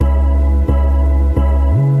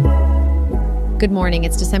Good morning,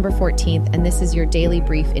 it's December 14th, and this is your daily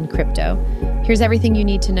brief in crypto. Here's everything you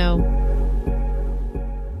need to know.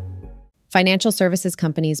 Financial services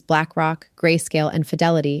companies BlackRock, Grayscale, and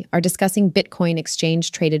Fidelity are discussing Bitcoin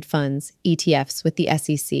exchange-traded funds, ETFs, with the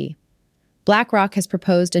SEC. BlackRock has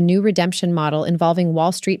proposed a new redemption model involving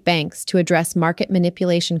Wall Street banks to address market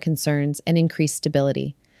manipulation concerns and increase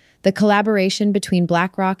stability. The collaboration between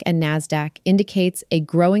BlackRock and Nasdaq indicates a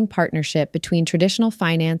growing partnership between traditional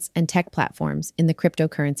finance and tech platforms in the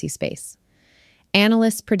cryptocurrency space.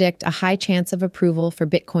 Analysts predict a high chance of approval for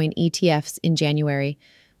Bitcoin ETFs in January,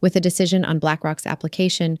 with a decision on BlackRock's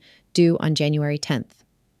application due on January 10th.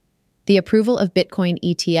 The approval of Bitcoin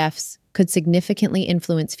ETFs could significantly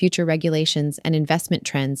influence future regulations and investment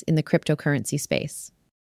trends in the cryptocurrency space.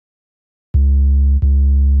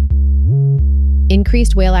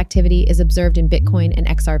 Increased whale activity is observed in Bitcoin and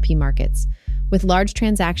XRP markets, with large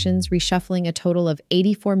transactions reshuffling a total of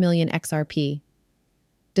 84 million XRP.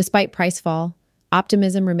 Despite price fall,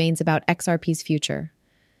 optimism remains about XRP's future.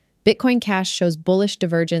 Bitcoin Cash shows bullish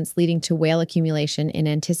divergence leading to whale accumulation in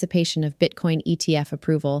anticipation of Bitcoin ETF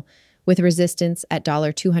approval, with resistance at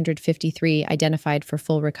 $253 identified for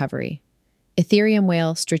full recovery. Ethereum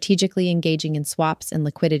whale, strategically engaging in swaps and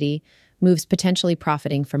liquidity, moves potentially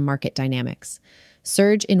profiting from market dynamics.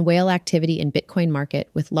 Surge in whale activity in Bitcoin market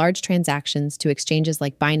with large transactions to exchanges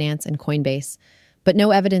like Binance and Coinbase, but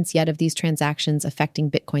no evidence yet of these transactions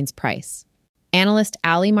affecting Bitcoin's price. Analyst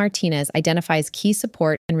Ali Martinez identifies key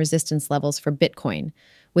support and resistance levels for Bitcoin,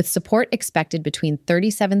 with support expected between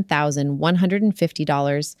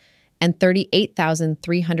 $37,150 and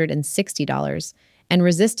 $38,360, and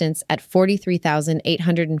resistance at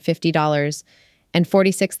 $43,850 and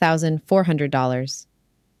 $46,400.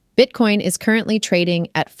 Bitcoin is currently trading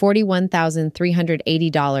at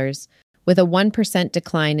 $41,380, with a 1%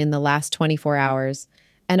 decline in the last 24 hours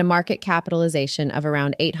and a market capitalization of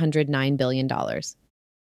around $809 billion.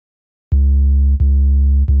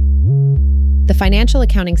 The Financial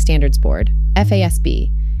Accounting Standards Board,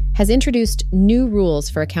 FASB, has introduced new rules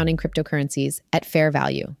for accounting cryptocurrencies at fair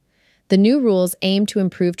value. The new rules aim to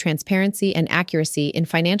improve transparency and accuracy in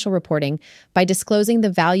financial reporting by disclosing the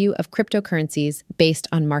value of cryptocurrencies based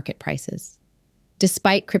on market prices.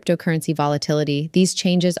 Despite cryptocurrency volatility, these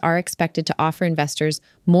changes are expected to offer investors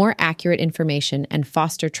more accurate information and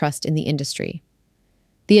foster trust in the industry.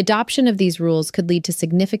 The adoption of these rules could lead to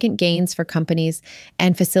significant gains for companies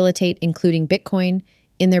and facilitate including Bitcoin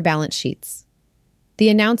in their balance sheets. The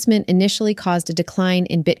announcement initially caused a decline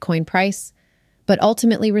in Bitcoin price, but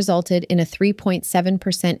ultimately resulted in a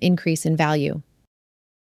 3.7% increase in value.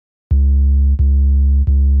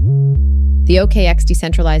 The OKX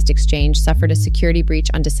decentralized exchange suffered a security breach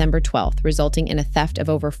on December 12th, resulting in a theft of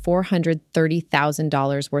over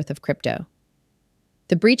 $430,000 worth of crypto.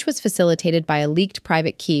 The breach was facilitated by a leaked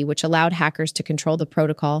private key which allowed hackers to control the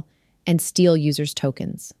protocol and steal users'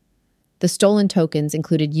 tokens. The stolen tokens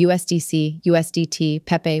included USDC, USDT,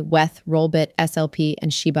 Pepe, WETH, Rollbit, SLP,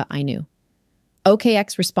 and Shiba Inu.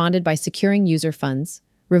 OKX responded by securing user funds,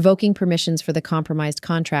 revoking permissions for the compromised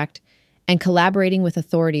contract, and collaborating with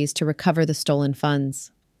authorities to recover the stolen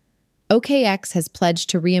funds. OKX has pledged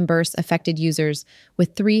to reimburse affected users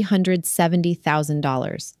with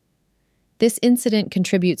 $370,000. This incident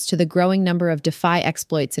contributes to the growing number of DeFi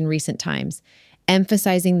exploits in recent times,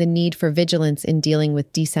 emphasizing the need for vigilance in dealing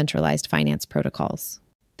with decentralized finance protocols.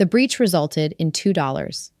 The breach resulted in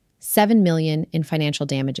 $7 million in financial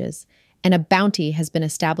damages, and a bounty has been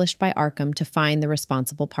established by Arkham to find the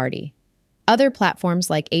responsible party. Other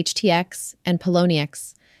platforms like HTX and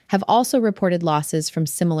Poloniex have also reported losses from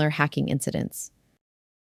similar hacking incidents.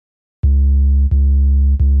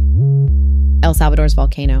 El Salvador's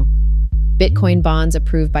volcano. Bitcoin bonds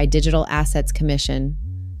approved by Digital Assets Commission.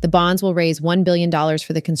 The bonds will raise $1 billion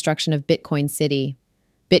for the construction of Bitcoin City.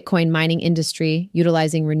 Bitcoin mining industry,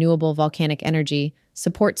 utilizing renewable volcanic energy,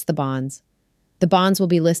 supports the bonds. The bonds will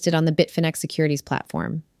be listed on the Bitfinex securities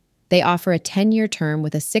platform. They offer a 10-year term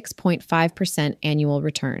with a 6.5% annual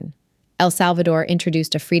return. El Salvador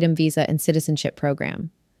introduced a Freedom Visa and Citizenship program.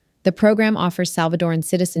 The program offers Salvadoran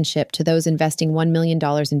citizenship to those investing $1 million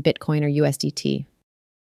in Bitcoin or USDT.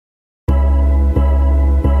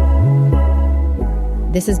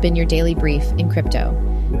 This has been your daily brief in crypto.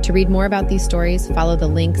 To read more about these stories, follow the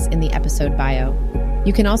links in the episode bio.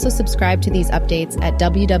 You can also subscribe to these updates at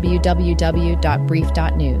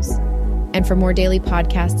www.brief.news. And for more daily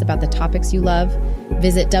podcasts about the topics you love,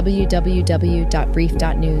 visit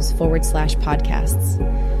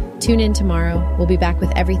www.brief.news/podcasts. Tune in tomorrow. We'll be back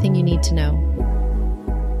with everything you need to know.